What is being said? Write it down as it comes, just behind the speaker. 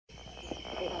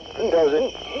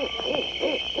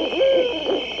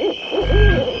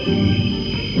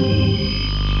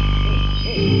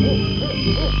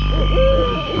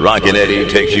Rockin' Eddie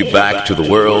takes you back to the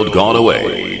world gone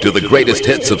away, to the greatest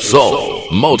hits of soul,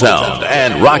 Motown,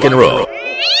 and rock and roll.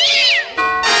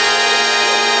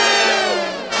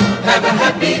 Have a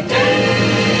happy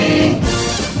day.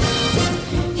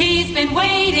 He's been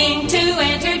waiting to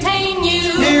entertain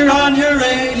you. Here on your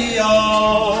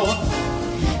radio.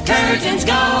 Curtains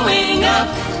going up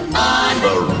on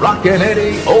The Rockin'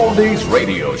 Eddie Oldies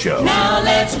Radio Show. Now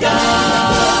let's go.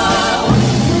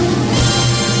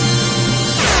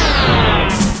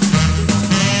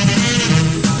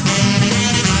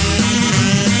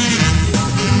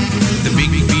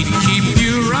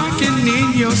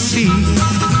 Your seat.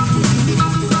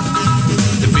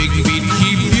 The big beat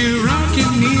keep you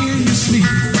rocking in your sleep.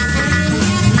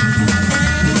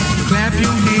 Clap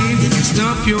your hands and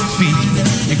stomp your feet.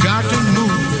 You got to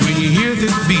move when you hear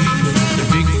this beat. The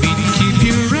big beat keep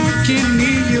you rocking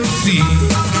in your seat.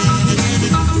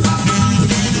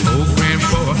 Old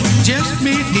grandpa just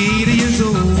made 80 years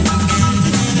old.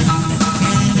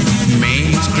 Man,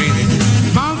 he's crazy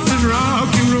about the rock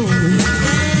and roll.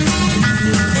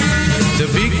 The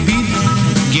big beat,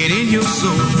 get in your soul,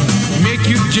 make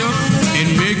you jump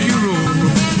and make you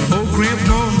roll. Old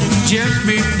grandpa just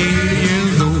made 80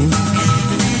 years old.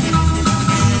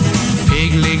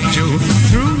 Peg leg Joe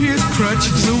threw his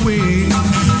crutches away.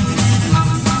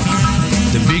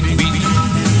 The big beat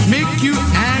make you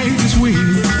act this way.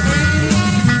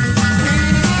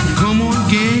 Come on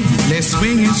gang, let's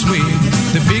swing and swing.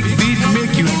 The big beat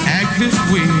make you act this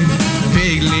way.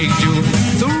 Peg leg Joe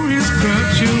threw his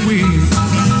crutch away.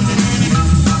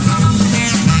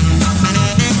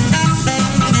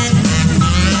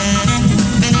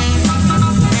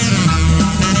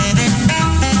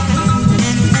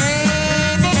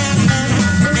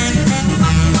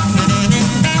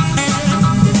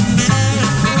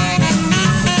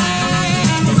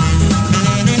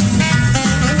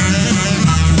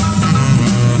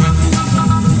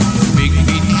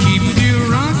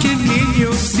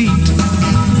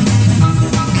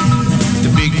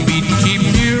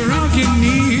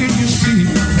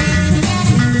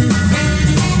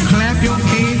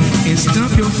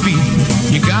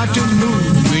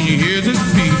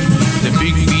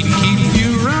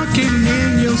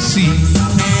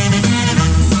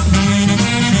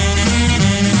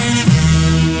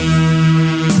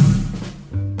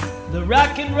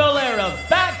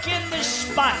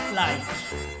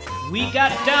 We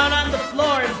got down on the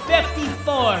floor in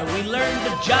 54. We learned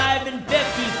to jive in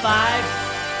 55.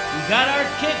 We got our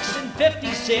kicks in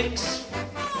 56.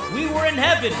 We were in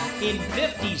heaven in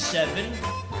 57.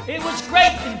 It was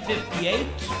great in 58.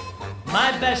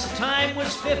 My best time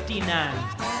was 59.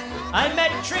 I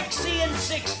met Trixie in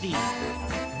 60.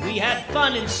 We had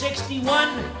fun in 61.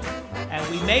 And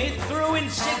we made it through in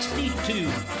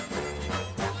 62.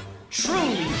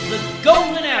 Truly the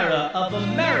golden era of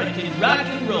American rock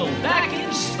and roll, back in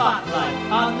the spotlight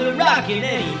on the Rockin'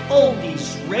 Eddie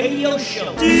Oldies Radio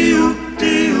Show.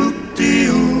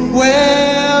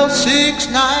 Well, 6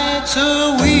 nights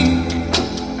a week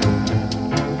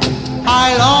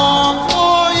I long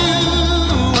for you,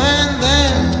 and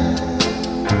then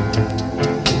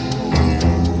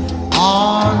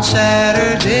on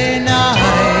Saturday night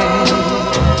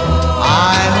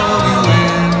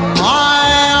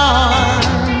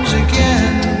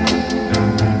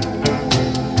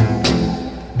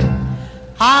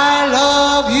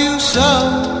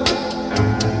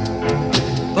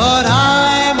but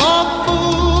I'm a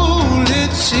fool,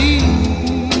 it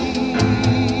seems,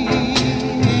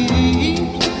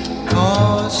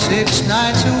 'cause 6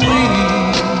 nights a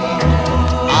week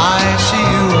I see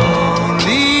you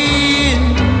only in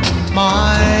my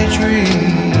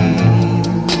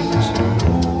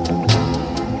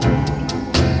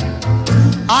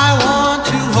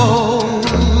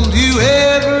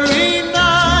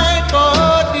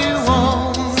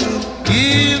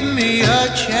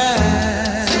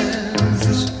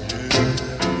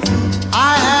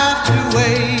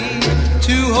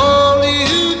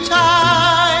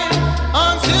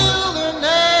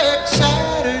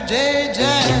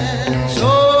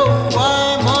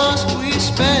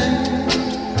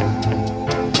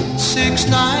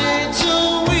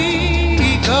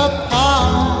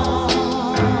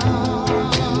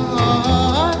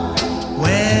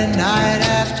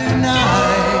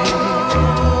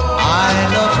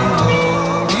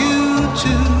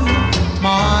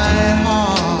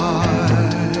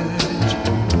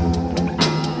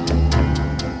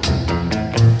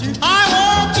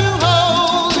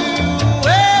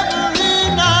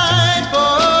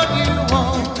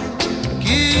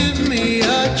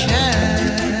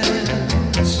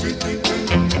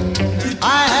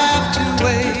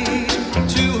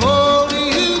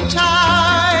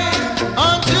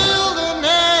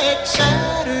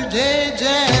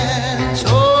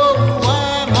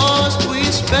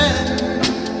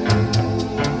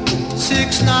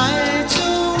 6 nights a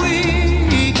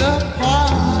week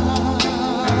apart.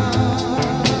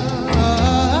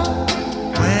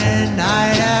 When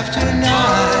night after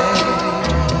night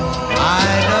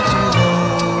I'd love to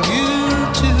hold you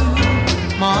to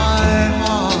my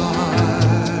heart.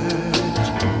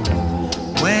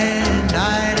 When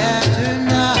night after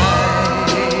night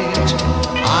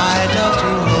I'd love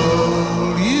to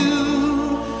hold you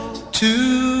to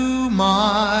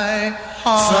my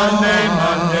heart. Sunday,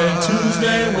 Monday,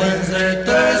 Tuesday, Wednesday,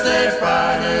 Thursday,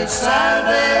 Friday,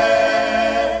 Saturday,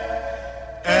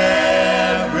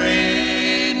 every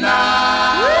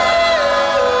night.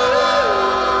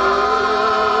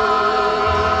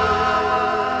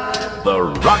 The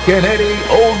Rockin' Eddie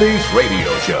Oldies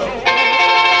Radio Show.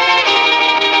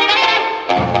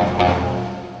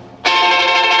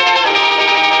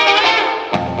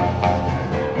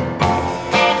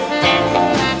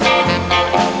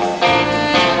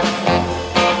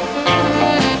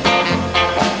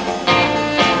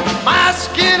 My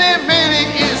skinny Minnie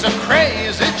is a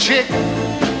crazy chick.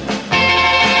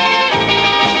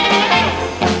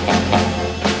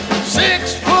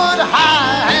 6 foot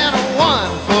high and 1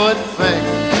 foot thick.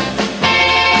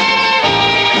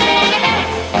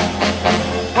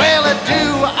 Well, do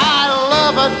I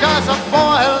love her? Does a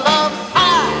boy love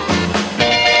pie?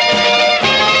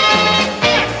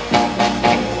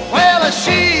 Well,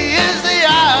 she is the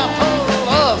apple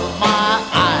of my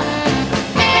eye.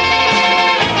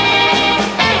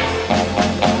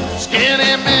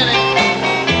 Skinny Minnie,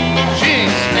 she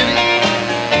ain't skinny,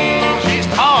 she's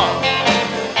tall,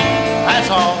 that's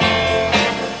all.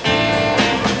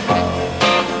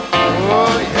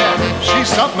 Oh yeah, she's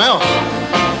something else.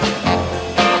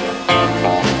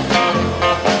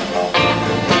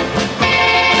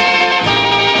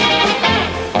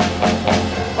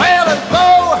 Well, as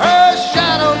though her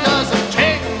shadow doesn't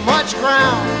take much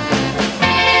ground.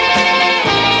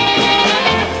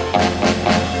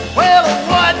 Well,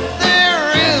 what there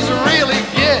is really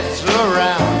gets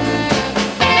around.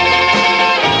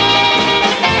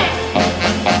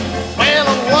 Well,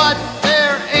 what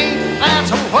there ain't,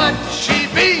 that's what she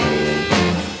be.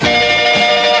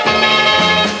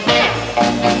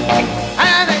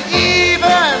 And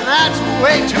even that's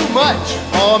way too much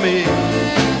for me.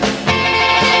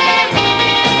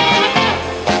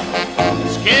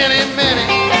 Skinny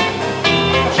Minnie,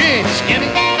 she ain't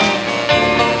skinny,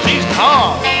 she's tall,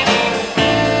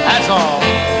 that's all.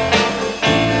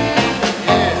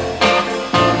 Yeah.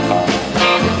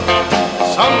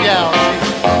 Some gals,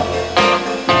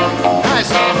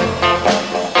 nice on it.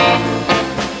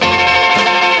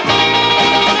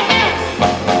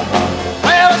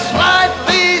 Well,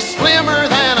 slightly slimmer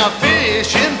than a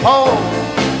fishing pole.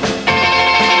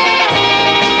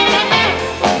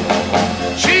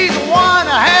 She's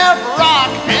 1/2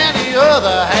 rock and the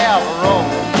other half roll.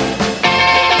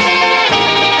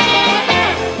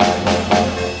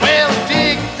 Well,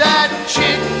 dig that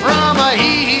chick from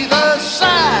either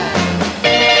side.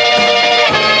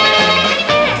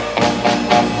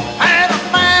 And a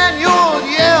man, you'll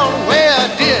yell, where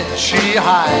did she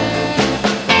hide?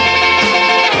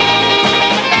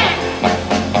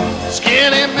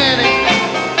 Skinny Minnie,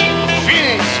 she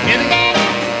ain't skinny,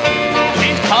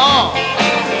 she's tall,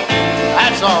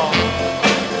 that's all.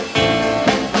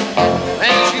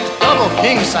 And she's double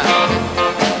king size,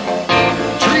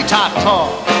 treetop tall,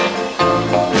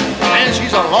 and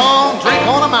she's a long drink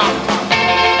on a mountaintop.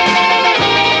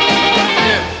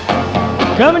 Yeah.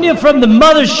 Coming to you from the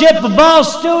mothership of all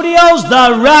studios,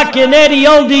 the Rockin' Eddie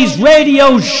Oldies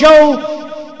Radio Show,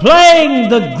 playing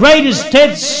the greatest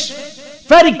hits.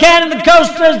 Freddie Cannon, the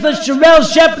Coasters, the Sherelle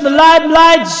Shepherd, the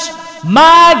Limelights.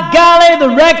 My golly, the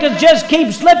records just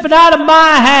keep slipping out of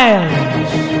my hands.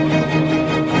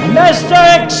 Mr.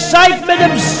 Excitement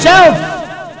himself,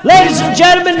 ladies and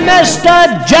gentlemen, Mr.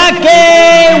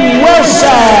 Jackie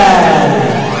Wilson.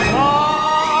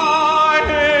 My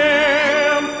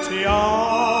empty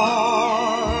arms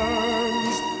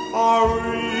are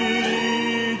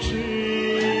reaching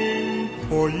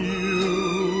for you,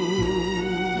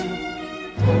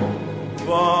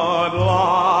 but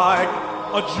like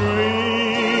a dream,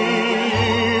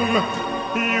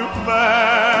 you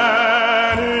vanished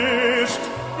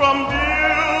from view.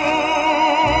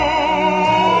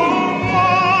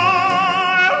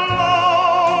 My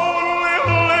lonely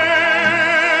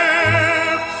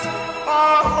lips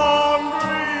are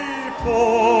hungry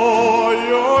for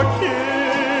your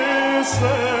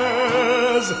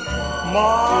kisses.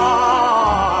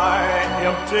 My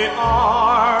empty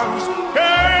arms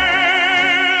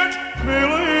can't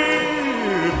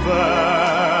believe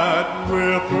that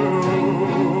we're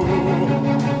through.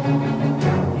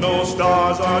 No star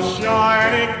stars are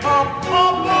shining up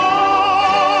above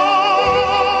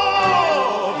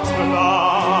tonight.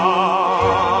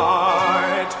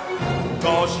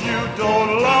 'Cause you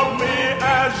don't love me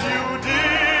as you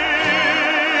did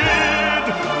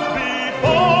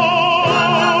before.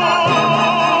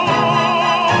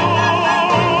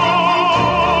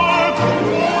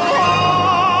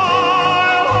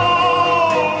 I'll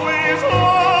always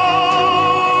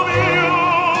love you.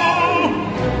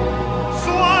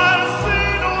 So I'll see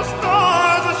those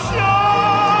stars are shining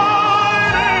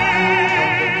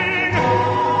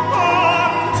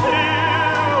until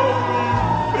we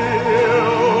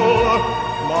fill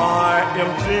my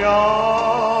empty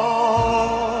arms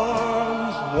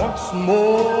once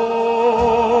more.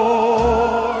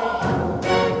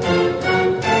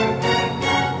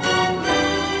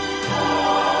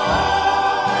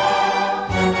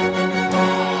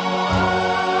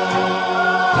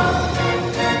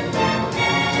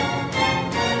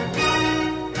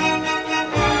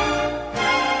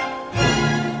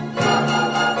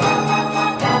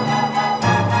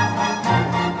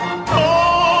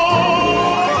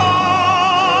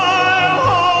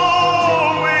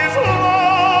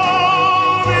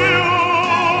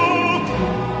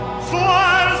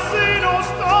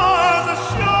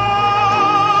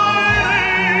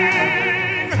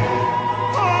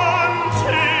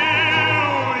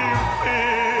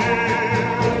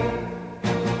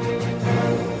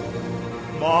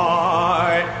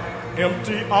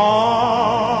 Empty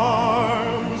arms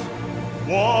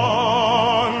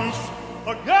once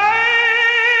again.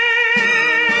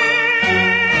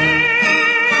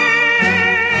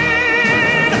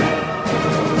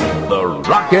 The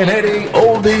Rockin' Eddie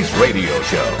Oldies Radio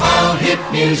Show. All hit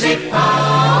music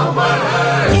power.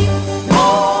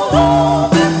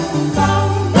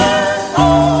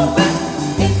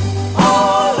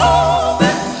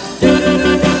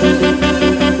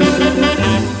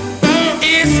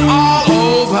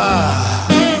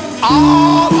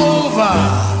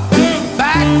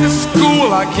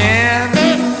 Again,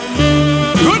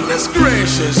 goodness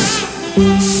gracious,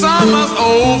 summer's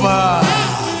over,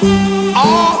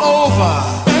 all over.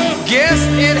 Guess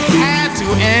it had to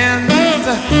end.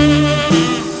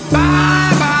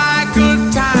 Bye bye, good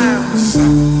times.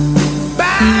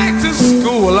 Back to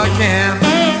school again.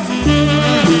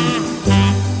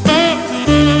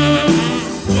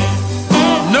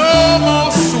 No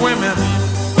more swimming.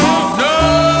 No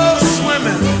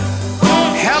swimming.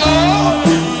 Hello,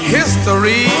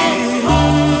 history.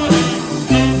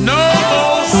 No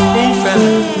more spoofing,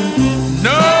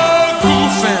 no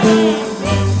goofing.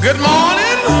 Good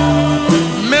morning,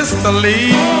 Mr.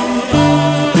 Lee.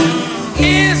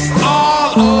 It's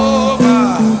all over.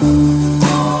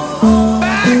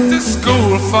 Back to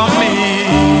school for me.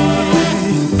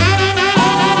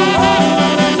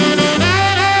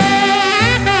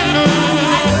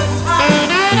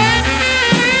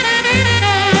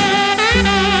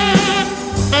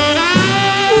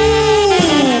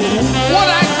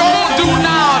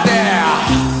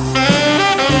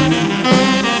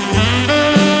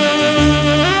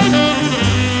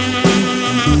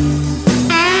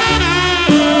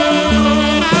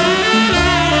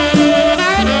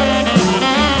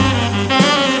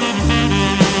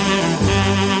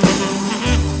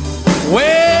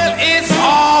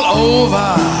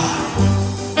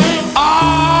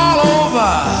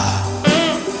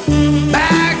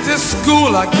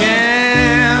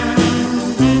 Again,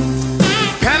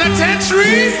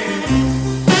 penitentiary,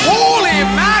 holy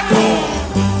mackerel,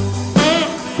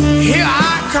 here I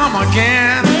come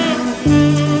again.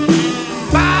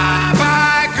 Bye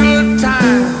bye, good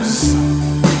times,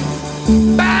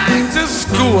 back to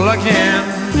school again.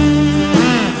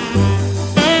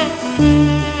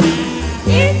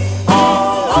 It's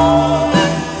all over.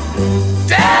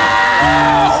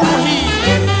 Down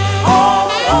here. All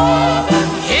over.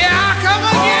 Here I come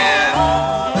again.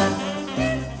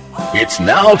 It's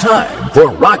now time for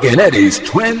Rockin' Eddie's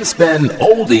Twin Spin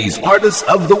Oldies Artists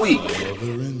of the Week.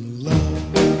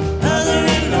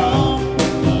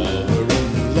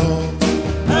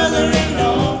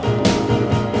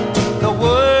 The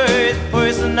worst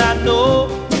person I know.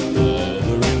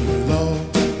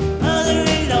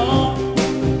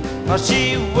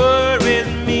 She worries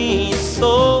me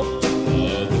so.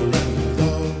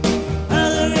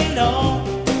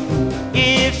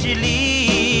 If she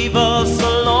leave us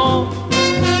alone,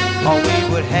 or we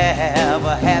would have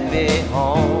a happy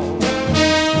home.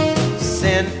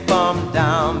 Sent from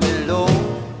down below.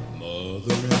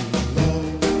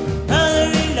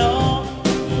 Mother-in-law,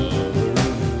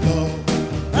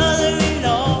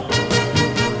 mother-in-law,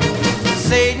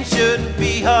 Satan shouldn't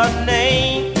be her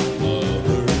name.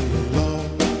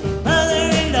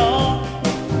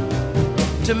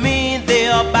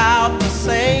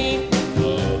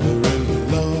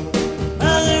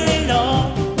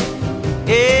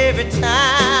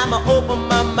 time I open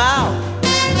my mouth,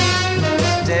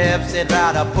 steps and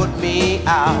try to put me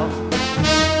out.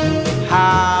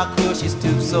 How could she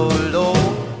stoop so low?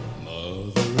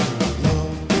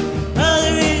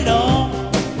 Mother-in-law,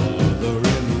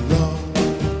 mother-in-law,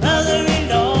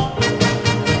 mother-in-law.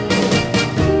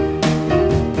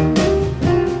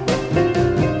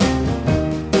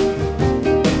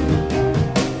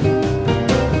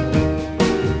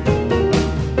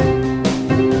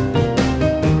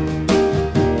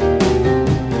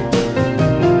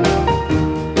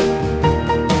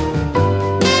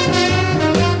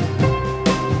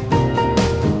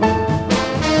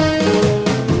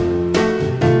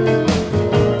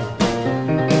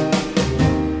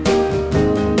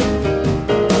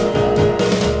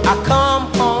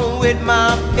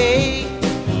 My pay,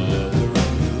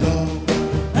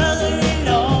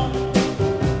 mother-in-law,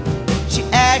 she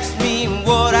asked me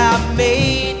what I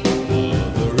made,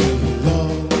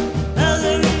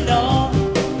 mother-in-law,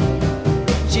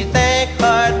 she think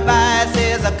her advice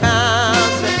is a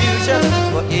contribution,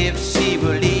 but if she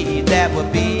believed that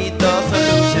would be the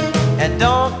solution, and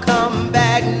don't come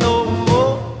back no more.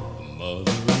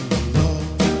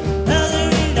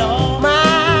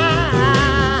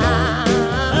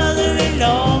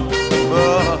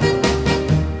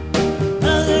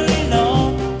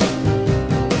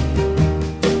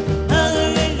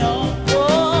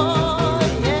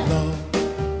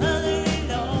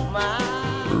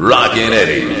 Rockin'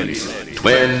 Eddie's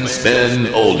Twin Spin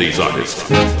Oldies Artist.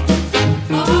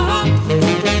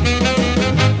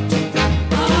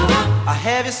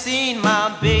 Have you seen my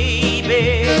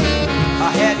baby?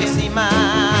 Have you seen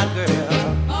my girl?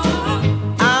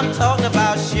 I'm talking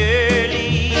about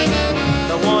Shirley,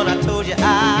 the one I told you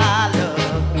I love.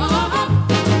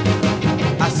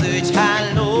 I search high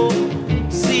and low,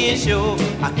 seeing show,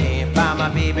 I can't find my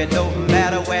baby no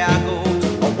matter where I go.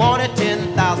 I wanted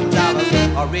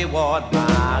 $10,000, a reward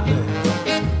my girl.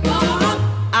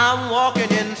 I'm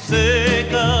walking in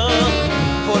circles,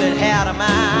 pulling hair to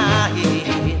my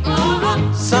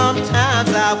head. Sometimes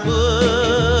I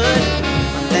would,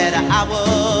 that I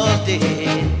was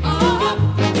dead.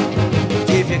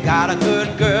 If you got a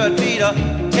good girl, treat her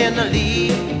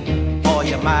tenderly, or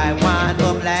you might wind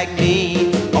up like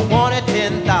me. I wanted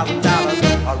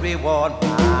 $10,000, a reward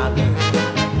my girl.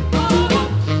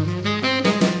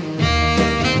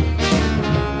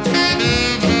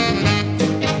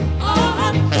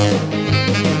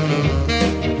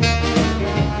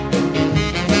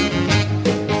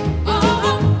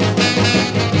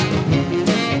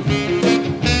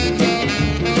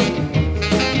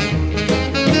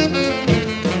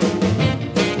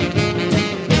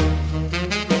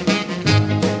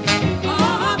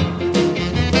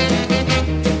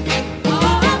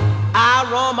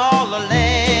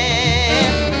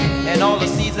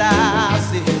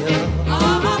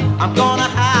 I'm gonna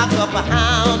hike up a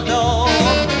hound dog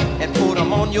and put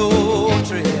him on your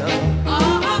trail.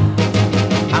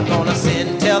 I'm gonna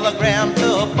send telegram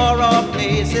to far-off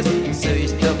places,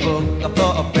 search the book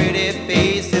for pretty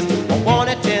faces. I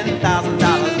wanted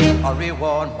 $10,000, a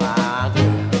reward my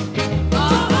girl.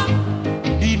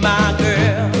 Need my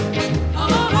girl.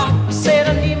 Said I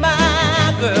need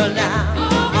my girl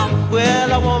now.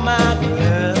 Well, I want my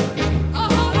girl.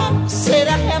 Said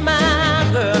I have my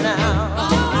girl now.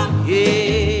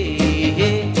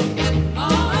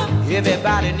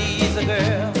 Everybody needs a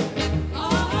girl,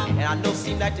 and I know it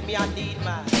seems like to me I need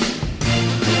mine.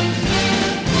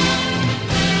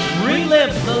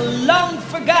 Relive the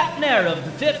long-forgotten era of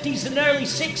the 50s and early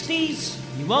 60s.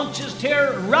 You won't just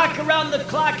hear Rock Around the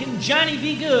Clock and Johnny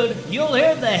B. Good. You'll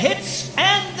hear the hits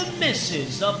and the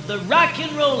misses of the rock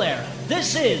and roll era.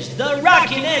 This is the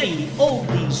Rockin' Eddie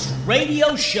Oldies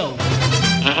Radio Show.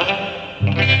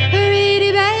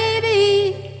 Pretty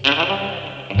baby,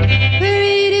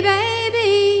 pretty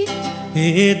baby,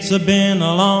 it's been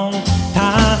a long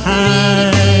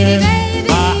time.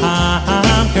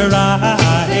 I'm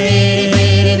crying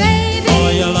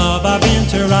for your love. I've been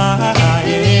trying.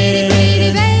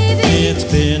 It's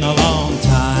been a long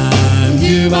time.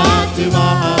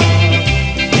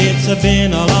 It's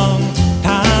been a long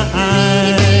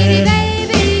time.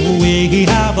 We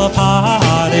have a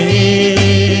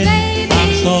party.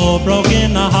 I'm so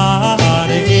broken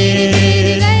hearted.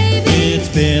 It's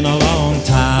been a long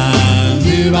time.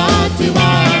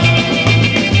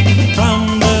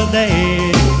 From the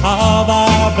day of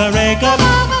our breakup,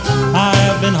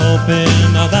 I've been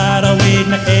hoping that we'd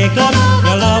make up.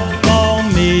 Your love for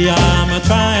me, I'm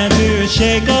trying to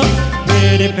shake up.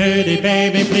 Pretty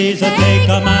baby, please take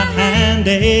my hand.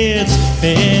 It's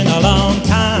been a long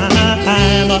time.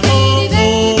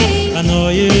 Oh, no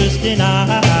use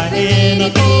denying.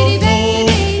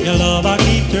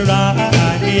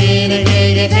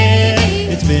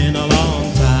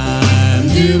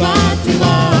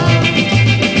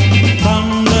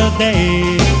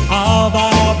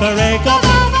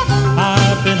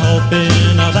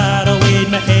 hoping that we'd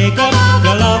make up.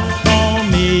 Your love for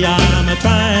me I'm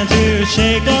trying to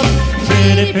shake up.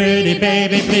 Pretty, pretty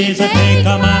baby, please take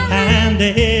my hand.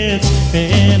 It's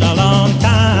been a long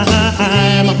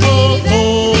time. Oh,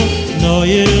 oh, no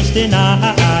use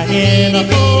denying.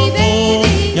 Oh,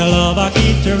 your love I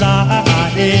keep trying.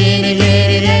 Yeah,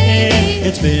 yeah,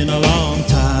 it's been a long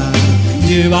time.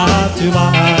 Do-I,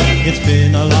 it's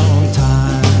been a long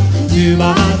time.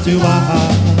 Do-I.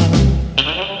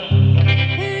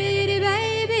 Pretty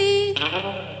baby,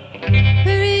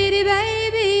 pretty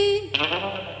baby.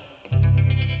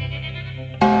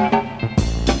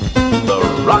 The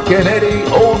Rockin' Eddie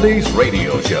Oldies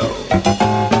Radio Show.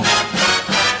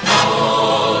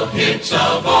 All hits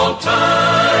of all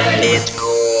time. It's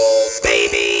cool,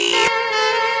 baby.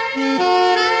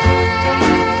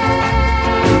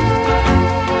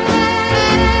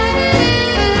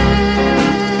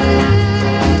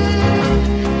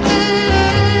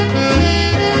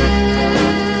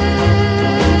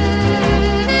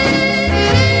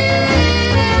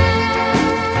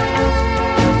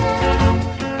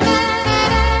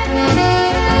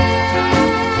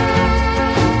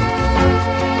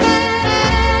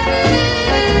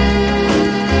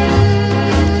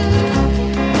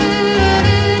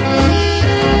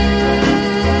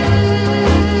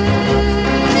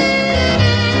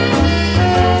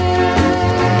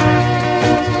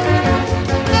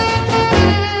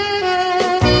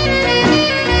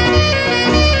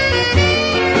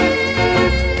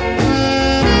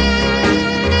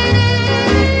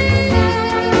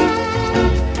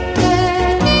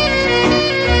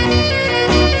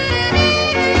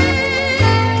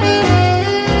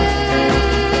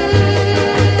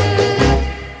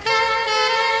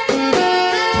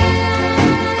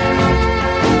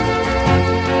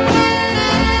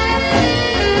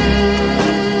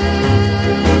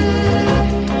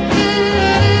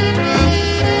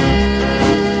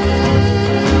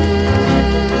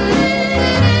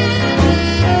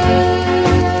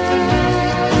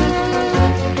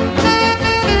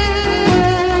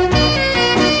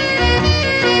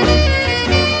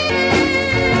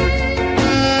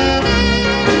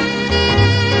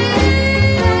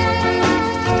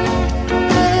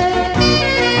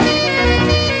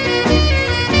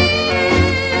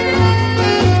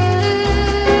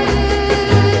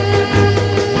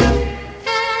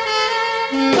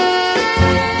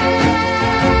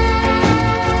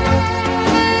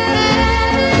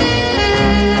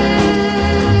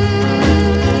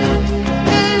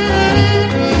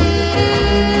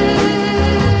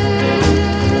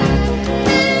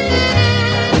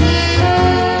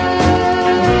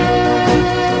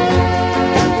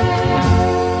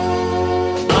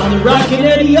 Rockin'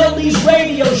 Eddie Oldies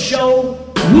Radio Show,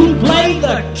 we play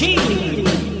the key.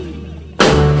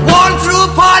 Going through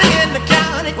a party in the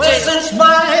county. Well, since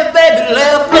my baby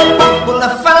left me, well, I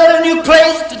found a new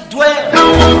place to dwell.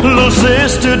 Little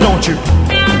sister, don't you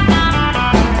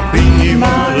be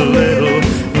my little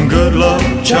good luck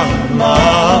charm.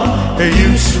 Hey,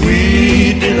 you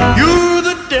sweet delight. You're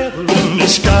the devil in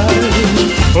disguise.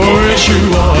 Oh, yes, you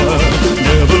are,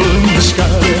 devil in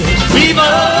disguise. Viva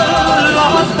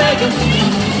Las Vegas,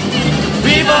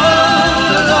 Viva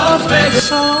Las Vegas.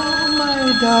 So,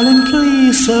 my darling,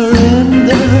 please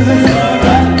surrender.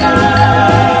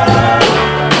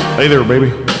 Hey there,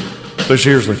 baby. This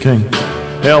here's the king.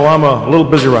 Hell, I'm a little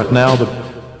busy right now, but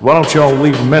why don't y'all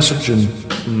leave a message and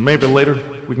maybe later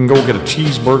we can go get a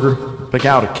cheeseburger, pick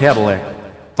out a Cadillac.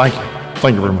 Thank you.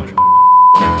 Thank you very much.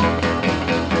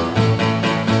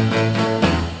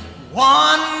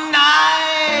 One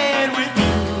night with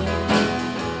you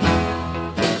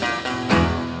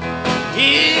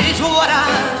is what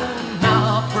I'm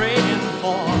now praying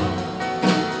for.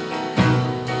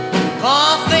 The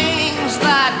things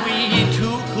that we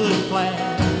two could plan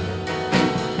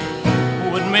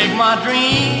would make my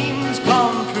dreams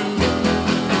come true.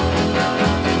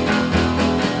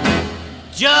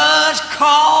 Just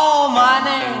call my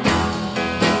name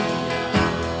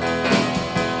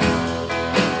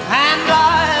and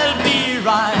I'll be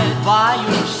right by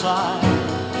your side.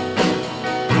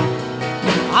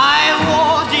 I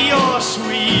want your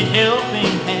sweet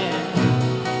helping hand.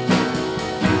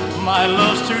 My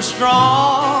love's too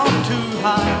strong to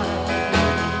hide.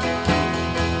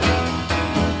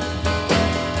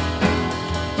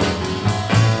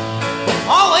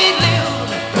 Always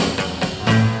lived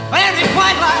very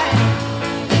quiet life.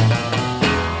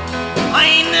 I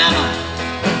ain't never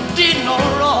did no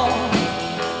wrong.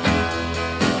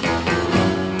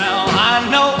 Now I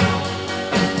know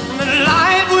that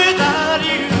life without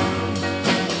you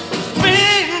has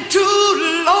been too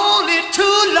lonely,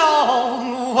 too long.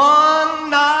 One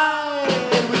night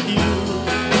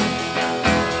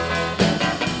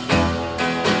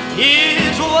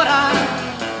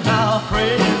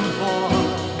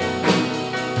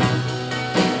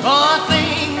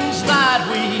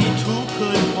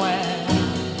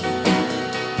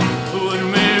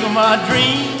my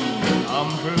dream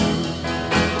come true.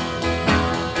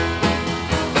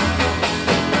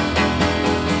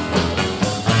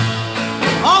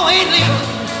 Always living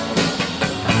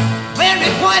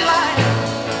very quiet life.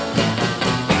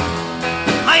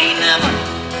 I ain't never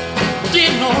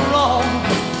did no wrong.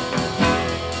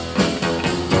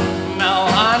 Now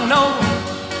I know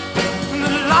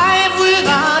that life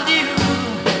without you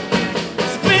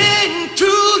has been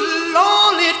too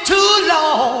lonely, too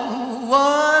long.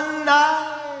 One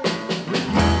night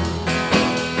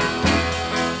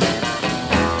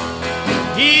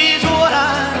is what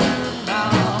I'm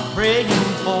now praying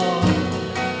for.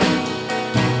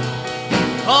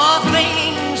 All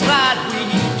things that we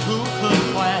two could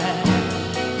plan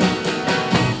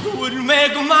would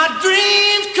make my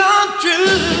dreams come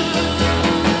true.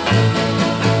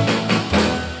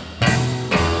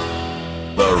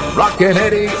 The Rockin'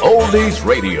 Eddie Oldies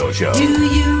Radio Show. Do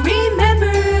you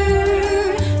remember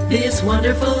this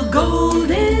wonderful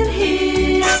golden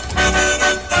hit?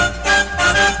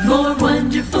 More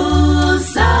wonderful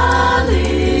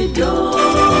solid gold.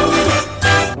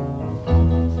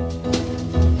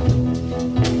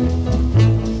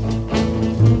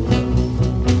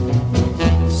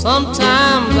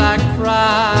 Sometimes I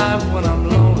cry when I'm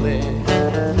lonely.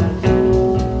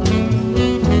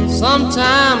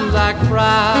 Sometimes I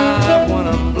cry when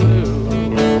I'm blue.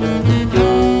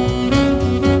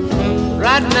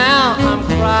 Right now I'm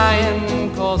crying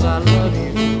 'cause I love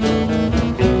you.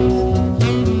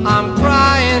 I'm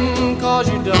crying 'cause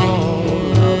you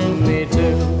don't love me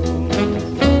too.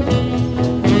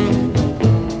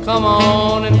 Come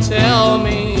on and tell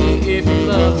me if you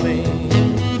love me.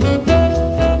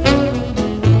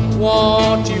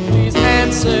 Won't you please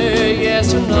answer yes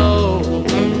or no?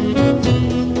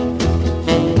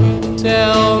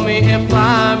 Tell me if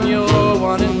I'm your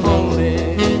one and only,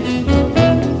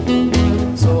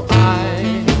 so I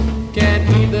can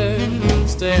either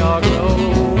stay or go.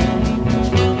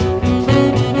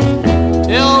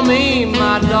 Tell me,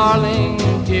 my darling,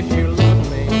 if you love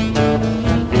me.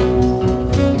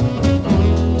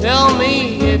 Tell me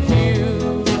if you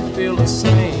feel the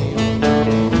same.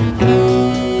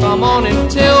 Come on and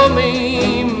tell me,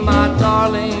 my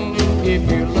darling, if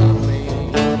you love me,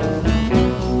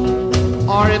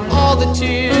 or if all the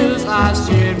tears I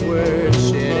shed were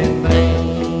shed in vain.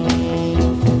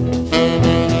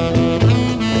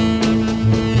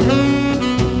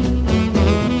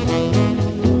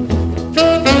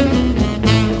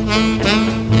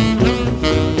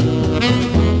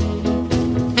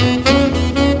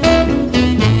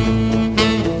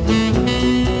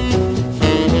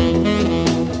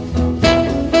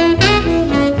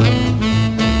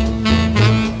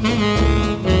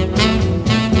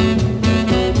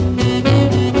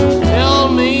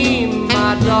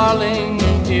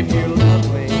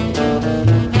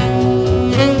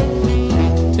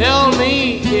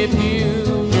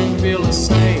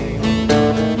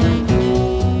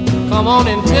 Come on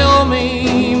and tell me,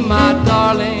 my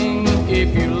darling, if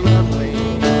you love me,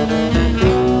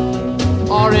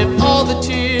 or if all the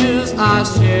tears I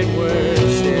shed were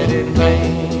shed in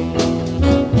vain.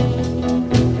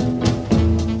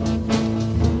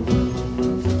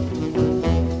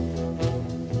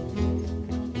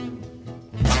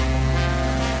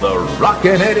 The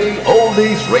Rockin' Eddie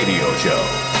Oldies Radio Show.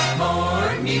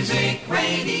 More music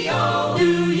radio.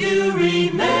 Do you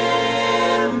remember?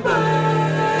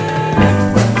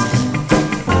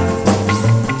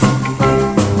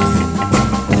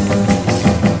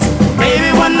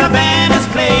 The band is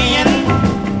playing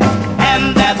and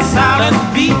that solid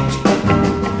beat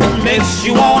makes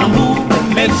you wanna move,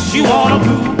 makes you wanna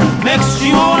groove, makes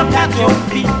you wanna pat your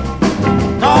feet.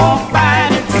 Don't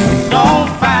fight it, don't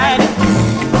fight it,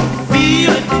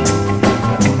 feel it.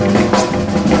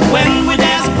 When we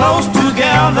dance close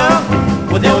together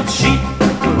with your cheek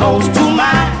close to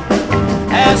mine,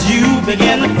 as you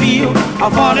begin to feel a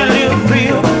funny little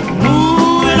thrill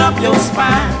moving up your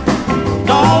spine.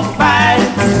 Don't fight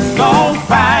it, don't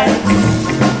fight it,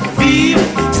 feel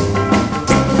it.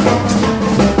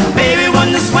 Baby, when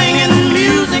the swinging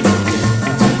music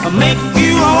make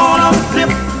you wanna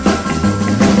flip,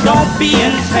 don't be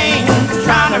in pain,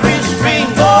 trying to restrain.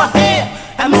 Go ahead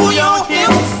and move your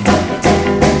hips.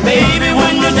 Baby,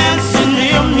 when you're dancing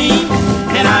near me,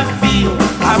 and I feel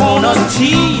I wanna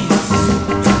tease.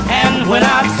 And when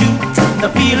I do, the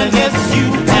feeling gets you,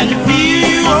 and you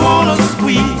feel I wanna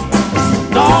squeeze.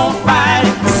 Don't fight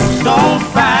it, don't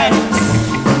fight it,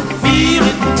 feel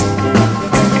it.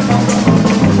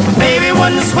 Baby,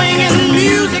 when the swinging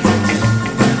music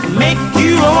make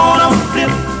you wanna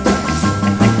flip,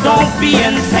 don't be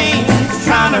in pain,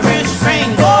 trying to restrain.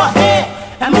 Go ahead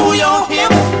and move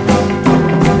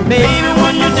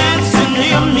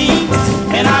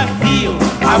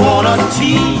I wanna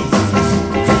tease.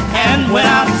 And when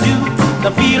I do,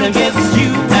 the feeling gets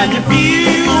you, and you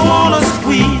feel you wanna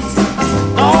squeeze.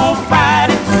 Don't fight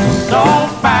it,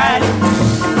 don't fight it.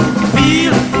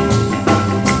 Feel it.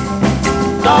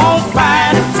 Don't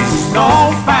fight it,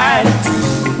 don't fight it.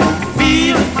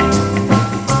 Feel it.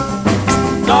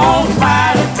 Don't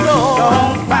fight it,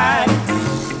 don't fight it.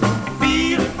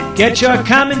 Feel it. Get your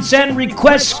comments and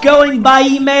requests going by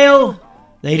email.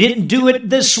 They didn't do it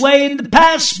this way in the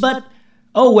past, but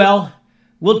oh well.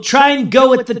 We'll try and go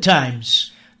with the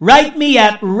times. Write me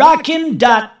at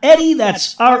rockin.eddy,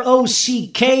 that's ROCKIN.EDDY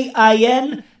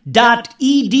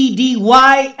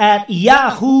at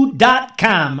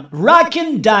yahoo.com.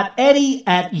 Rockin.eddy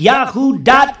at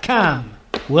yahoo.com.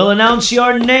 We'll announce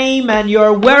your name and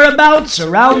your whereabouts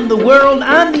around the world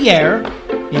on the air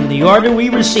in the order we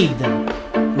receive them.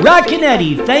 Rockin'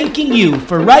 Eddie thanking you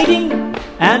for writing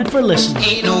and for listening.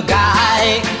 Ain't no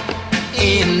guy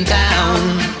in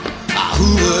town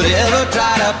who would ever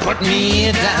try to put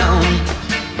me down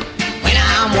when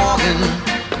I'm walking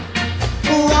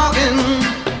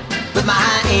with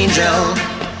my angel.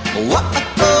 Whoa,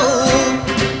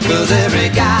 'cause every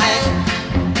guy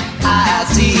I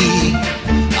see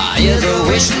is a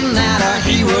wishing that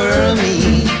he were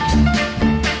me.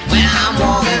 When I'm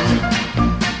walking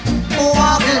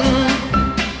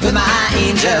with my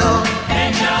angel.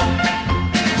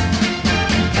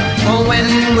 When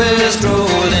we're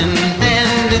strolling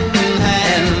hand in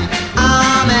hand,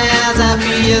 I'm as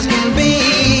happy as can be.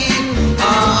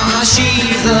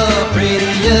 She's the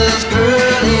prettiest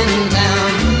girl in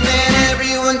town, and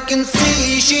everyone can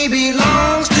see she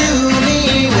belongs to me.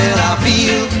 Well, I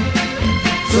feel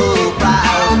so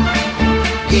proud.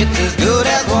 It's as good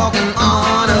as walking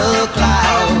on a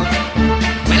cloud.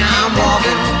 When I'm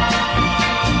walking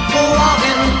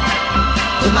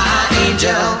with my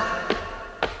angel.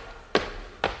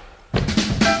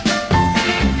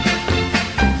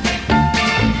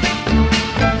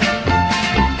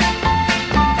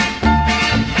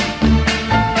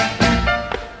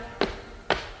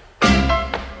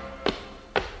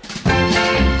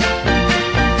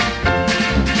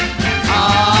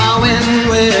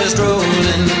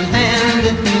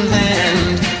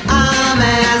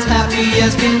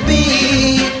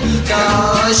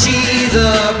 She's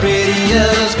the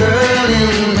prettiest girl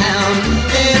in town,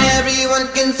 and everyone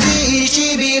can see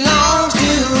she belongs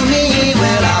to me.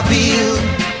 Well, I feel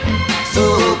so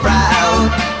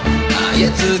proud.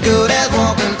 It's as good as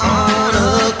walking on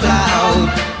a cloud.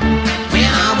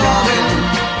 When I'm walking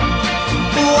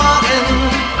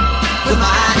with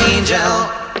my angel.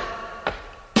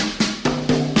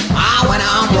 When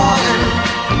I'm walking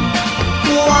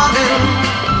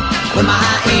with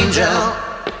my angel.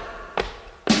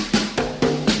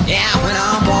 Yeah, when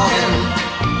I'm walking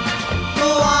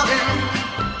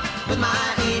with my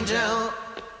angel.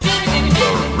 The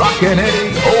Rockin'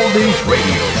 Eddie Oldies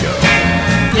Radio Show.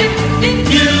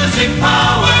 Music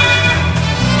power.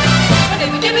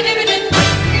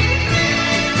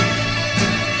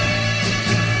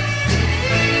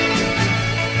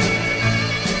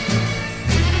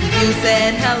 You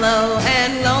said hello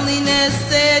and loneliness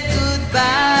said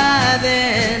goodbye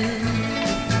then.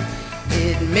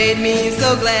 It made me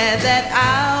so glad that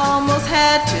I almost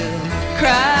had to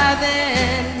cry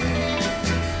then.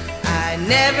 I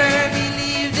never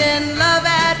believed in love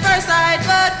at first sight,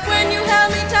 but when you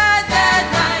held me tight that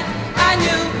night, I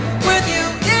knew with you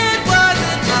it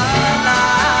wasn't a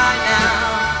lie now.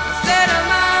 I said, oh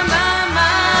my,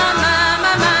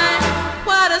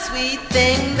 what a sweet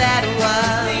thing that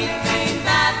was.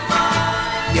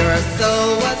 Your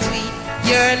soul was sweet,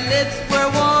 your lips were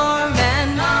warm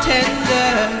and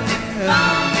tender.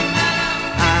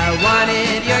 I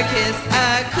wanted your kiss,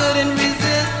 I couldn't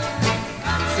resist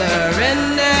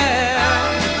surrender.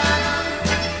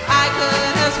 I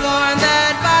could have sworn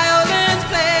that violins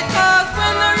played, 'cause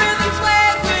when the rhythm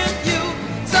swayed with you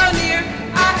so near,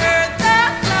 I heard the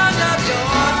sound of your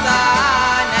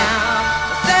sigh now.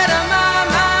 I said, oh my,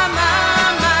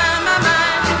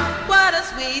 what a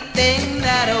sweet thing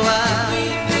that was.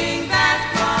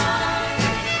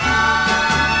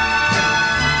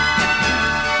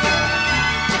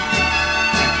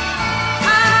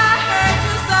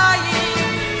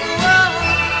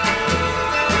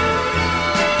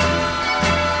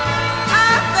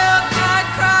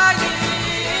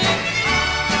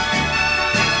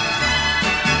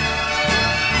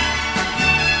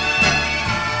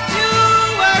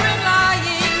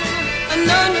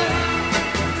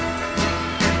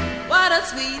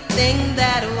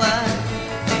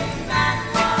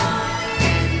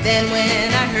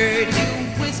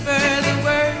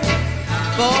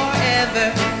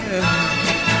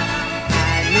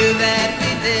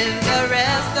 live the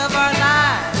rest of our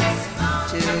lives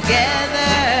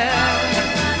together.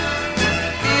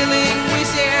 Feeling we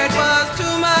shared was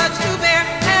too much to bear,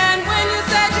 and when you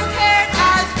said you cared,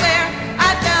 I swear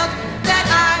I felt that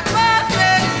I was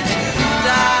ready to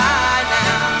die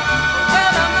now.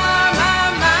 Well,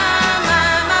 my,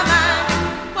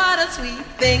 what a sweet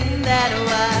thing that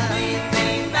was.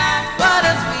 What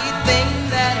a sweet thing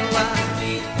that was.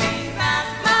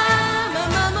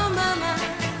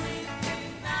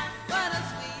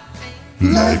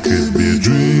 Life could be a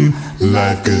dream,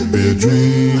 life could be a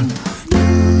dream.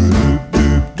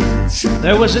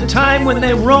 There was a time when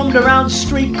they roamed around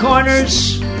street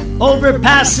corners,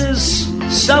 overpasses,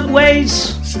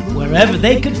 subways, wherever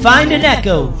they could find an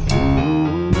echo.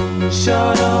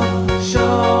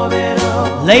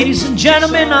 Ladies and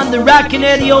gentlemen, on the Rockin'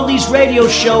 Eddie Oldies radio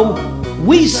show,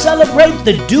 we celebrate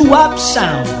the doo-wop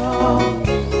sound.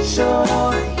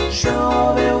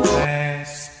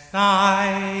 Last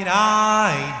night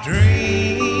I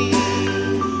dreamed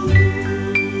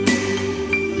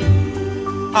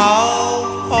of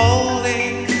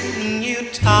holding you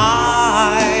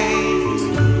tight.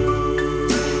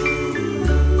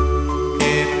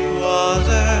 It was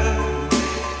a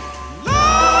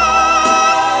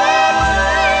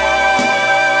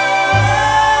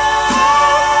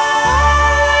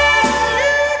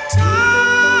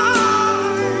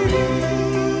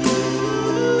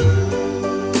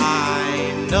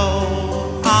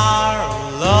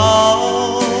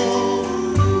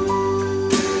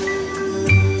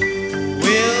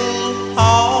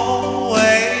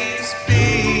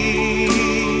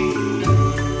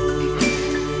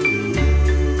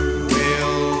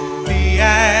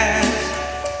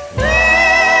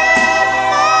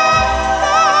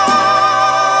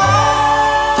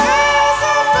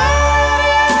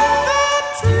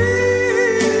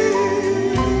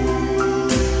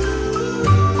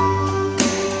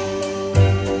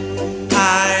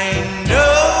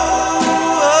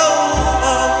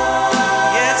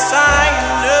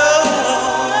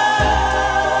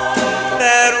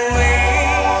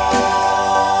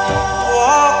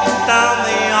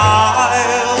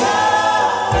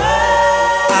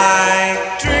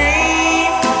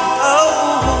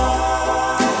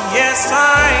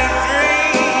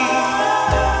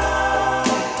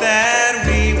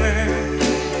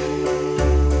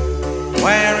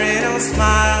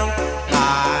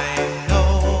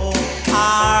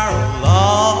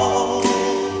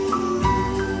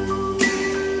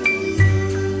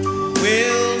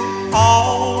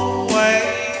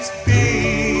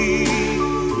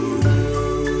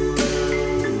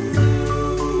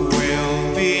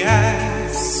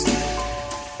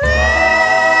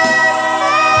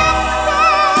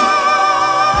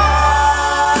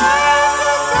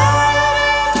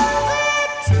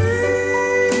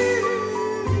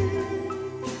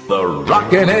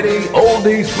Rockin' Eddie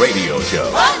Oldies Radio Show.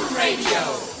 Fun radio.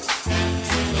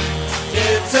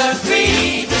 It's a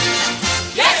dream.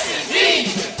 Yes, indeed.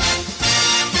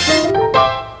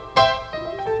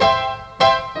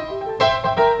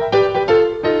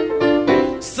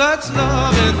 such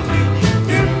loving,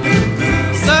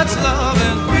 such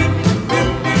loving,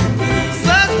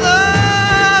 such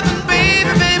loving,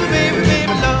 baby, baby, baby,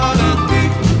 baby,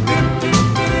 loving.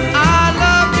 I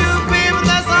love you, baby,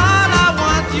 that's all I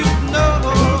want you to know.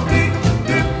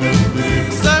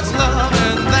 Such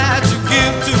loving that you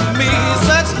give to me,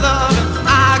 such loving I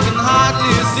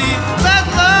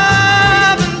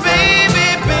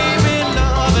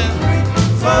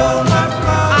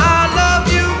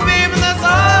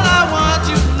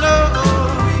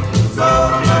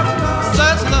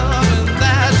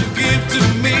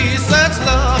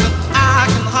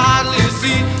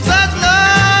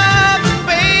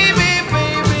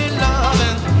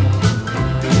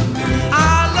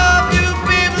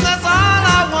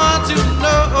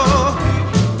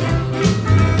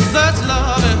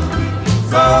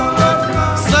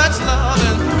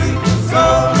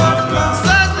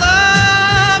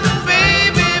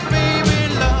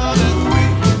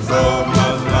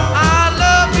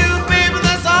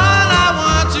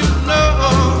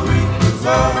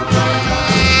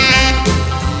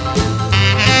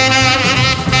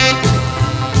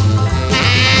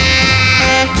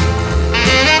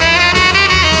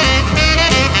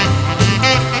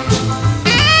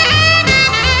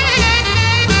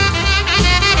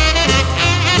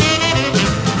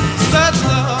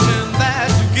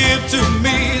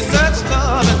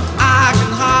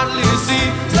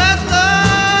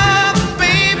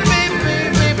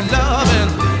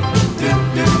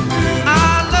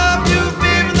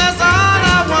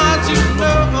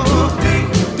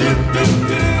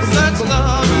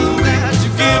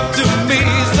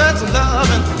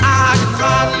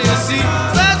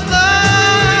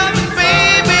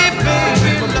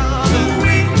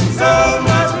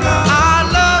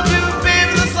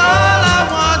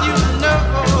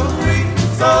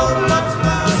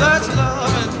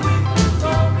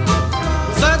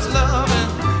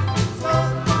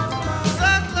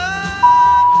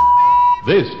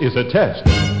This is a test.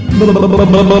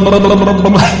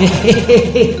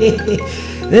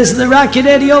 This is the Rockin'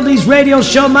 Eddie Oldies Radio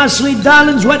Show, my sweet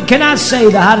darlings. What can I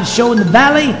say? The hottest show in the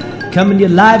valley, coming to you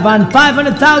live on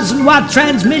 500,000 watt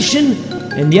transmission.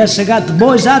 And yes, I got the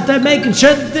boys out there making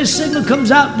sure that this signal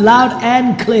comes out loud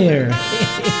and clear.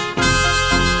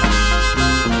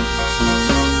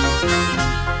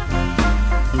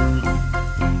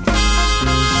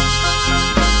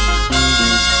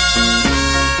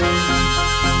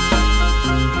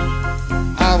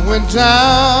 I went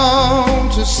down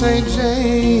to St.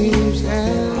 James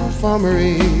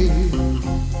Infirmary,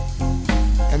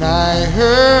 and I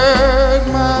heard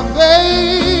my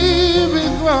baby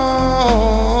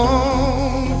groan,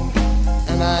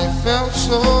 and I felt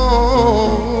so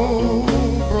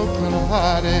broken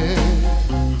hearted.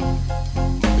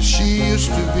 She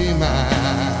used to be my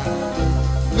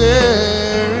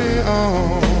very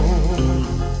own.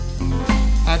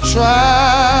 I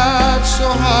tried so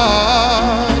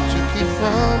hard to keep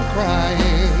from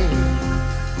crying.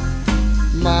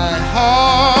 My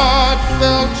heart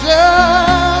felt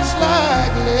just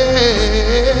like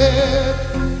lead.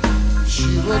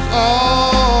 She was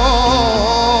all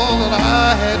that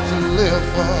I had to live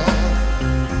for.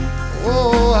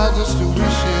 Oh, I just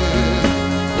wish it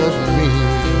was me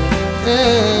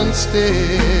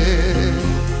instead.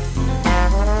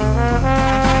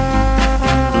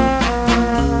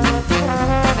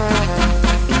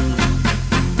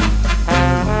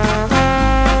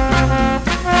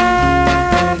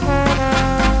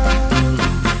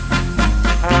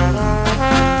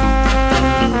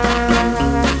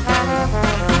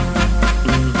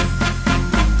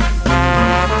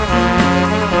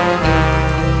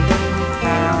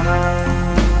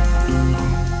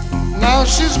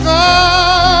 She's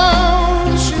gone,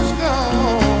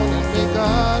 and may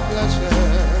God bless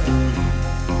her.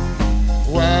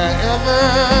 Wherever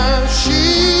she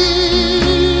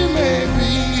may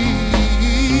be,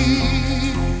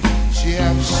 she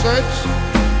has searched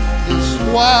this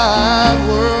wide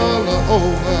world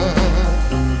over.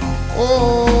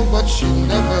 Oh, but she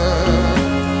never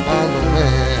found a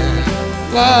man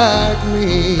like me.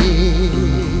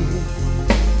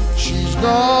 She's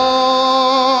gone.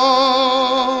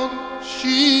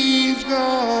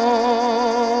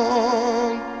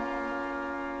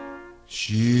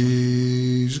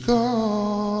 She's gone.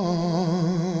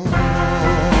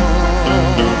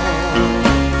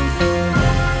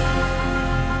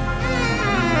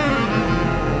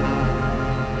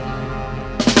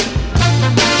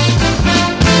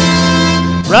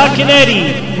 Rockin'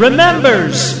 Eddie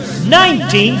remembers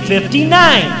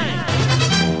 1959.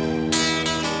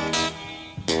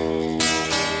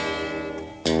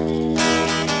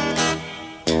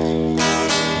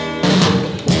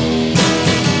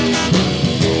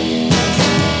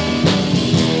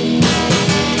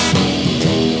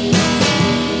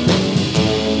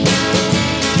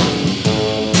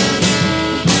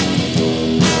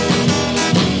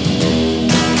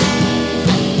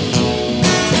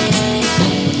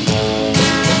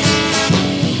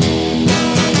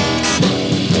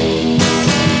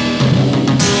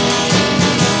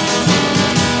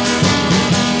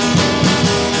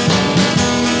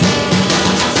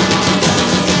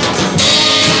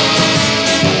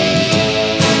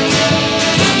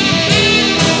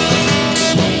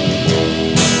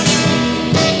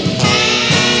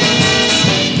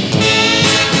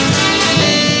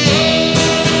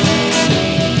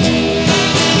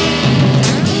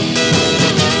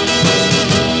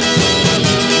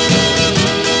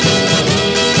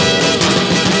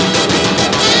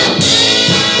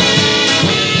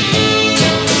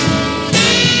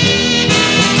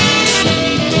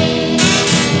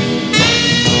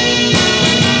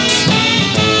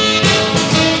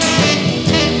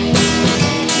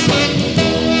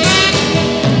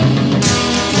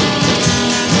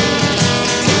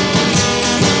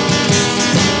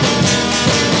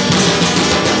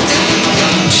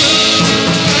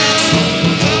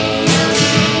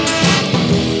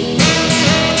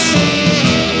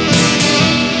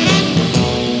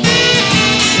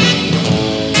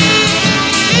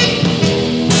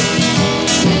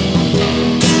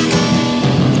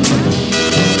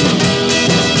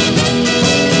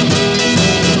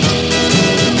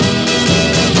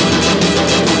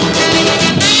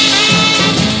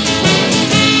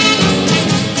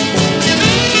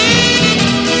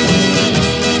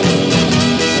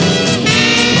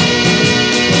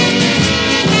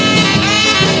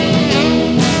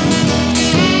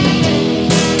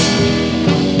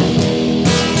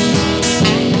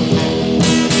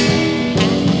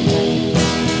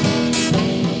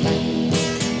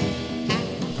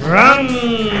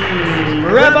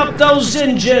 Rev up those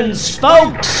engines,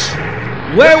 folks.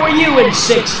 Where were you in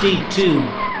 62?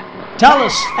 Tell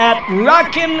us at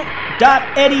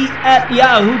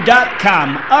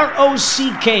rockin.eddie@yahoo.com.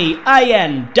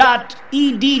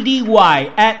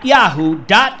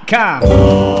 ROCKIN.EDDY@yahoo.com.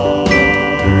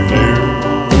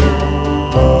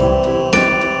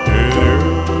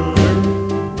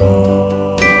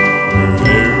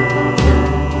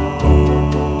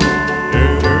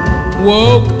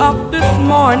 Woke up this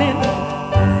morning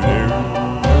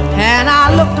and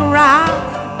I looked around,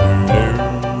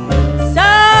 so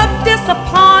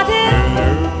disappointed.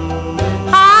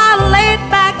 I laid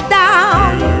back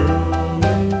down.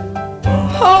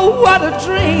 Oh, what a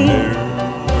dream,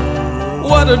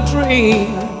 what a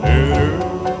dream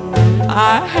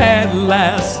I had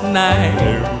last night.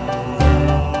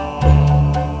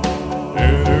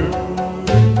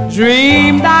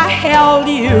 Dreamed I held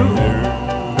you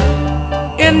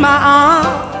in my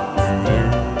arms,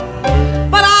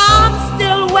 but I'm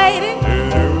still waiting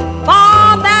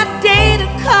for that day to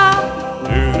come.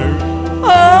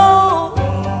 Oh,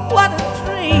 what a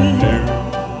dream,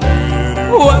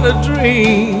 what a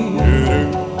dream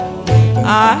I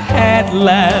had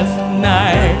last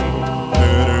night.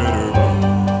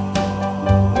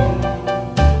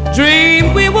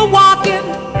 Dreamed we were walking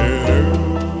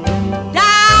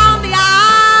down the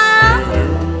aisle,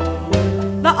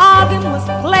 the organ was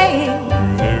playing.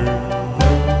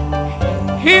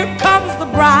 Here comes the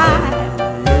bride.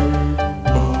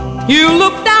 You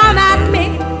looked down at me,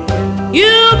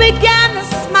 you began to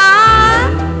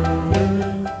smile.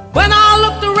 When I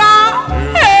looked around,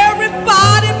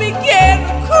 everybody began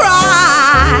to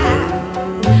cry.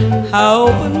 I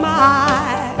opened my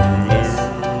eyes,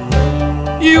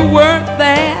 you weren't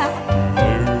there.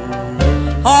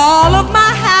 All of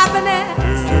my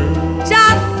happiness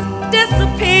just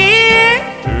disappeared.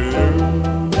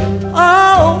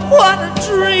 Oh, what a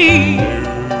dream,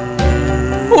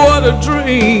 what a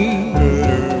dream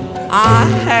I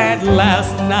had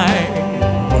last night.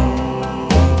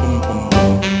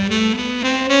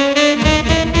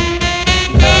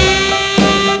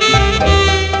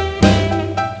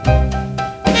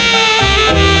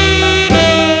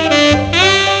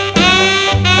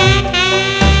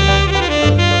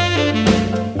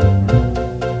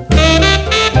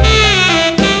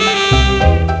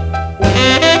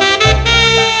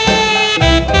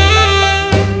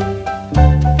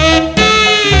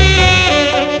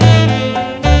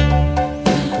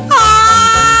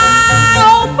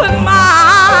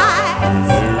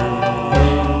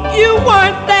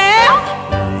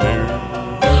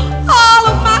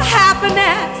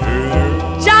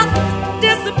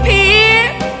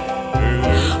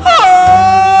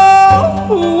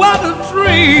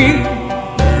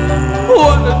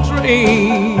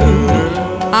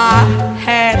 I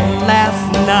had last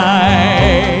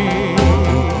night.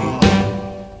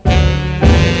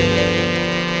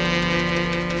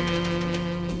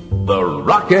 The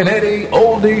Rockin' Eddie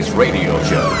Oldies Radio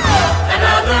Show.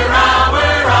 Another hour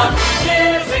of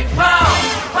music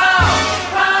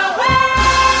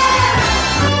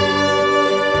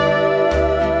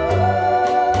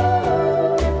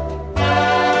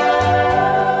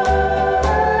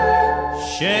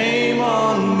Shame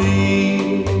on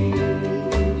me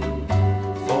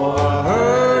for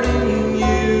hurting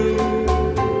you.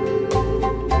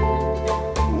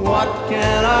 What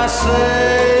can I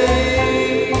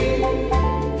say?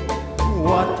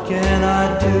 What can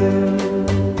I do?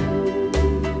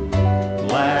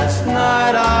 Last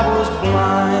night I was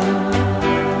blind,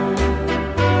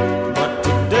 but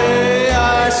today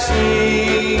I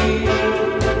see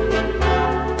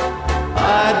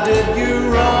I did you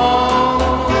wrong.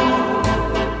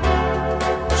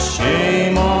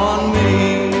 Shame on me.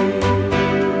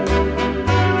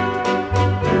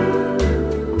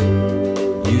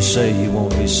 You say you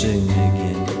won't be seeing me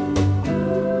again.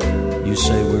 You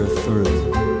say we're through.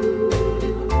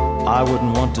 I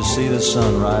wouldn't want to see the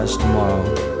sun rise tomorrow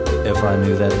if I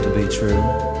knew that to be true.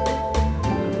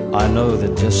 I know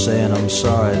that just saying I'm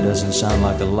sorry doesn't sound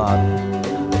like a lot,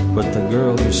 but the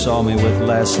girl you saw me with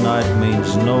last night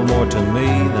means no more to me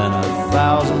than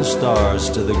 1,000 stars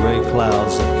to the gray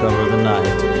clouds that cover the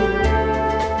night.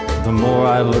 The more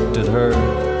I looked at her,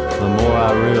 the more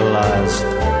I realized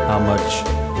how much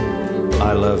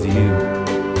I love you.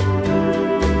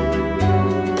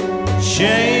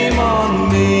 Shame on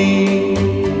me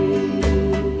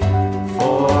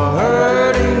for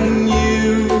hurting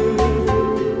you.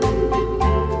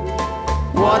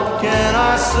 What can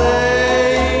I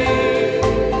say?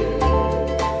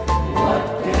 What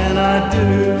can I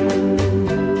do?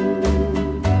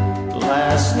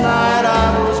 Last night I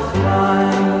was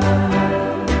blind,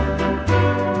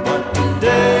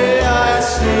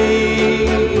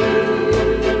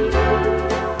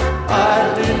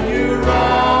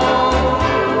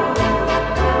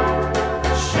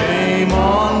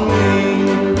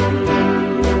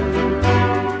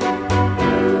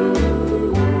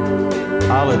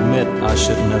 I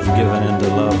shouldn't have given in to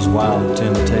love's wild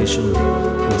temptation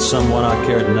with someone I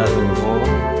cared nothing for.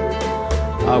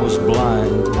 I was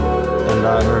blind and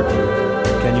I hurt you.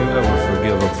 Can you ever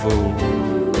forgive a fool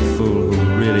who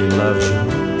really loves you?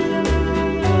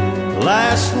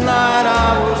 Last night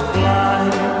I was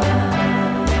blind,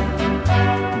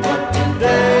 but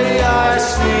today I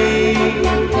see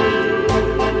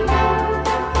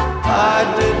I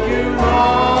did you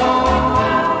wrong.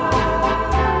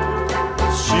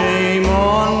 Shame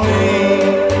on me.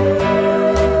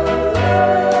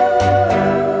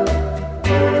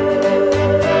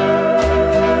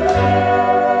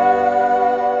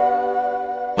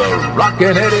 The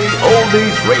Rockin' Eddie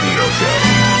Oldies Radio Show.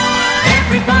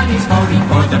 Everybody's voting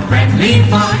for the friendly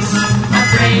voice of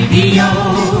radio,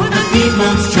 the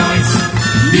people's choice.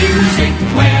 Music,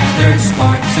 weather,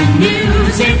 sports, and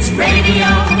news, it's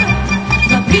radio.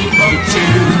 The people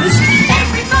choose.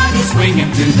 Everybody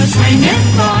swinging to the swinging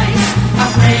voice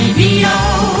of radio,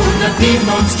 the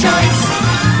people's choice.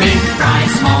 Big fry,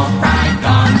 small fry,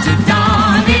 dawn to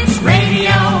dawn, it's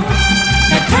radio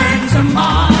that turns them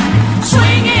on.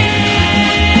 Swinging,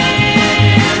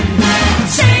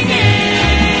 singing,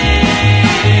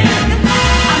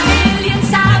 a million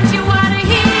sounds you want to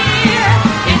hear.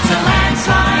 It's a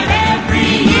landslide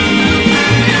every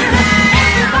year.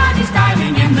 Everybody's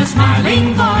diving in the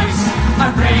smiling voice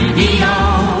of radio,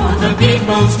 the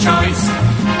people's choice.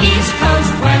 East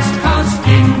Coast, West Coast,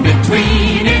 in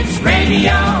between, it's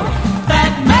radio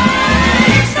that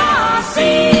makes us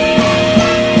see.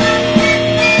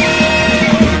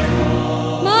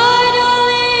 My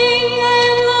darling,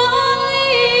 I'm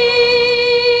lonely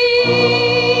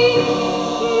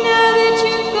now that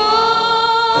you've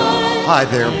gone. Hi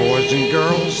there, boys and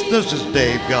girls. This is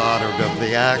Dave Goddard of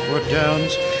the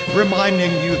Aquatones,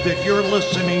 reminding you that you're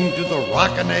listening to the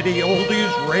Rockin' Eddie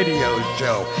Oldies Radio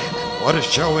Show. What a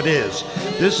show it is.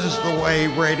 This is the way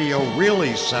radio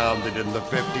really sounded in the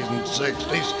 50s and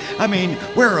 60s. I mean,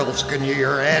 where else can you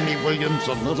hear Andy Williams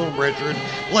and Little Richard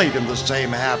played in the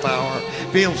same half hour?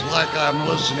 Feels like I'm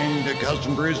listening to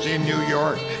Cousin Brucey in New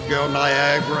York, Joe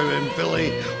Niagara in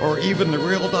Philly, or even the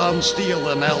real Don Steele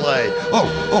in L.A. Oh,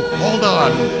 hold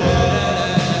on.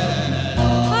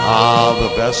 Ah, the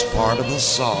best part of the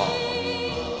song.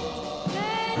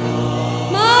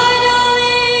 My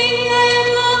darling, I'm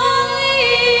lonely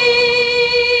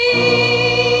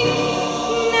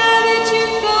now that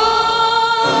you've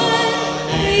gone.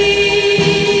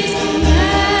 Please come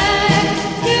back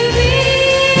to me.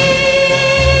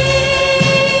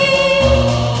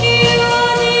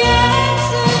 You're the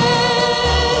answer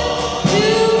to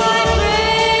my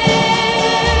prayer.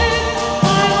 I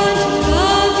want to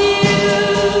love you,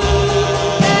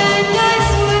 and I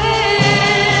swear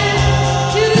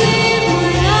to live my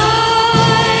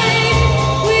life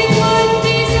with one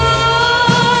desire,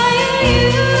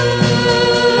 you.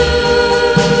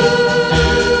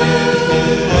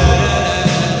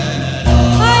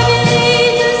 I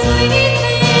believe the sweet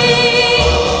things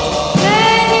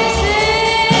that you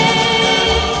said.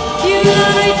 You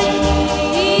lied to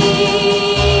me,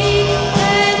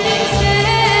 and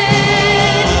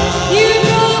instead you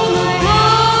broke my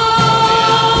heart.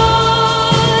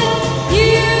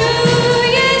 You,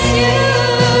 yes, you.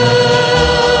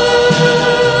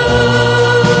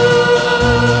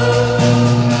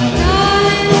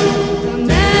 Darling, come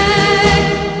back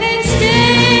and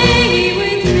stay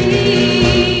with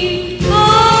me. I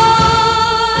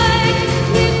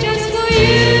live just for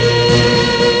you.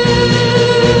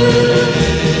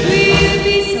 We'll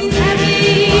be so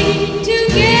happy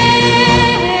together.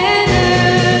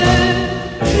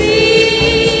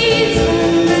 Please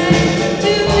come back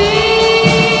to me.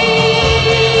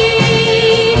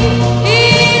 It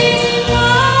isn't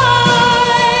like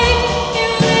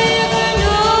you'll ever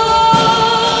know.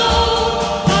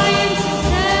 I am so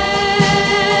sad.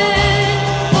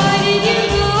 Why did you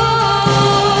go?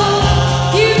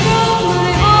 You broke my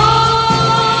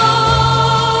heart.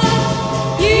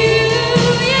 You,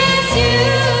 yes, you.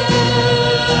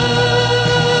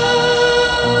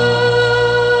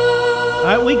 All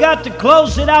right, we got to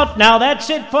close it out now. That's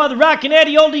it for the Rockin'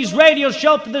 Eddie Oldies Radio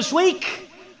Show for this week.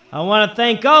 I want to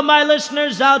thank all my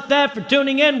listeners out there for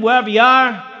tuning in wherever you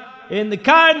are. In the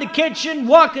car, in the kitchen,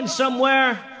 walking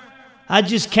somewhere. I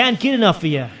just can't get enough of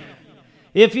you.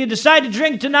 If you decide to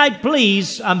drink tonight,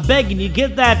 please, I'm begging you,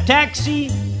 get that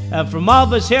taxi. From all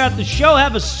of us here at the show,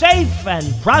 have a safe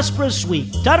and prosperous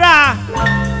week. Ta-da!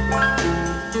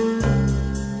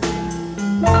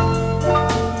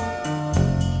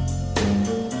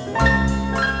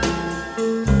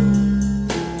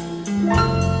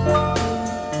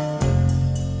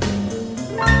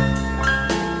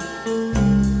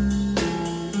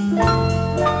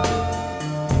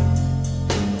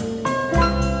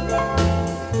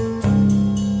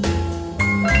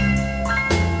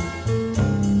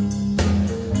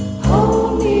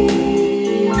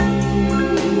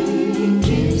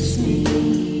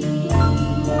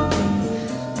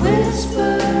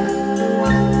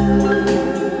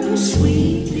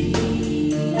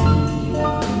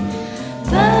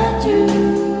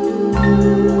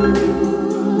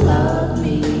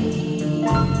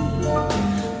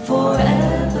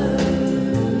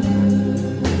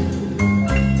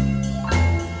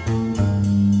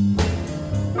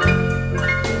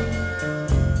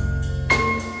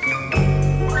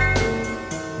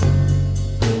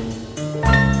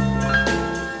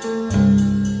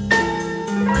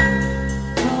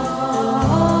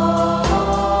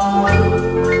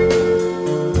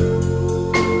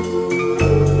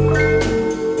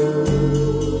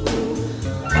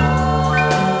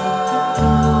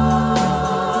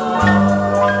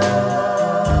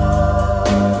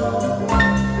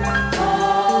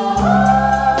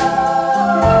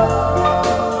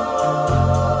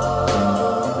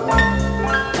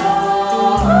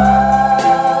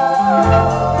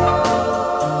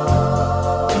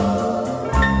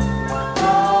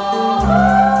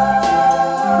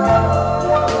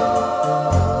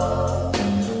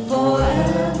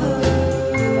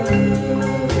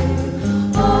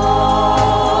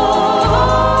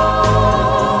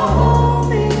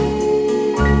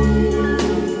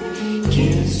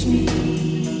 kiss me.